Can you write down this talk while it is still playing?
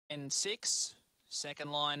and 6.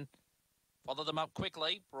 Second line, follow them up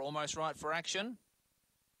quickly. We're almost right for action.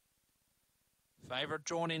 Favourite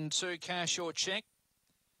drawn in 2, Cash or Check.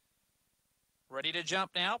 Ready to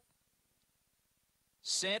jump now.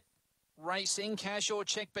 Set. Racing, Cash or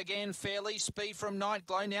Check began fairly. Speed from Night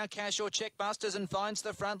Glow. Now Cash or Check busters and finds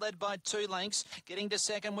the front, led by 2 lengths. Getting to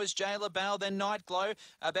second was Jailer Bale, then Night Glow.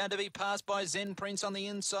 About to be passed by Zen Prince on the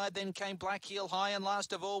inside. Then came Black Heel High, and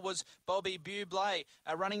last of all was Bobby Buble.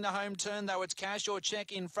 Running the home turn, though, it's Cash or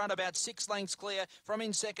Check in front, about 6 lengths clear. From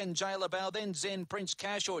in second, Jailer Bale, then Zen Prince,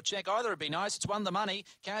 Cash or Check. Either would be nice. It's won the money.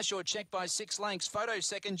 Cash or Check by 6 lengths. Photo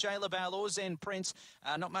second, Jailer Bale or Zen Prince.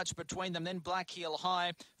 Not much between them. Then Black Heel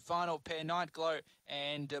High. Final pair, Night Glow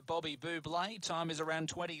and Bobby Buble. Time is around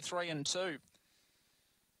 23 and 2.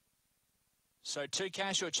 So 2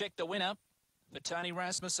 Cash or Check the winner for Tony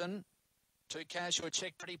Rasmussen. 2 Cash or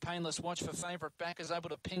Check, pretty painless watch for favourite backers, able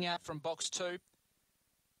to ping out from box 2.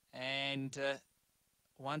 And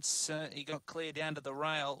once he got clear down to the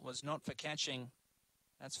rail, was not for catching.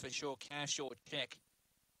 That's for sure, Cash or Check.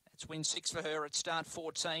 That's win 6 for her at start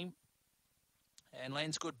 14. And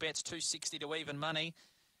lands good bets, 260 to even money.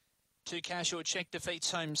 2 Cash or Check defeats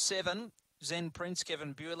home 7. Zen Prince,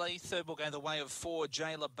 Kevin Bewley. Third will go the way of 4,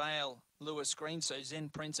 Jailer Bale, Lewis Green. So Zen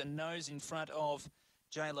Prince and nose in front of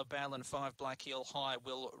Jailer Bale, and 5 Black Heel High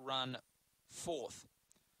will run 4th.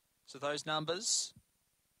 So those numbers,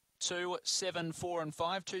 2, 7, 4 and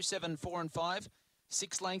 5. 2, 7, 4 and 5.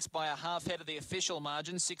 6 lengths by a half head of the official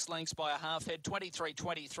margin. 6 lengths by a half head.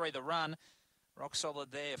 23-23 the run. Rock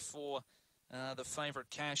solid there for the favourite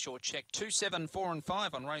Cash or Check. 2, 7, 4 and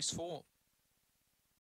 5 on race 4.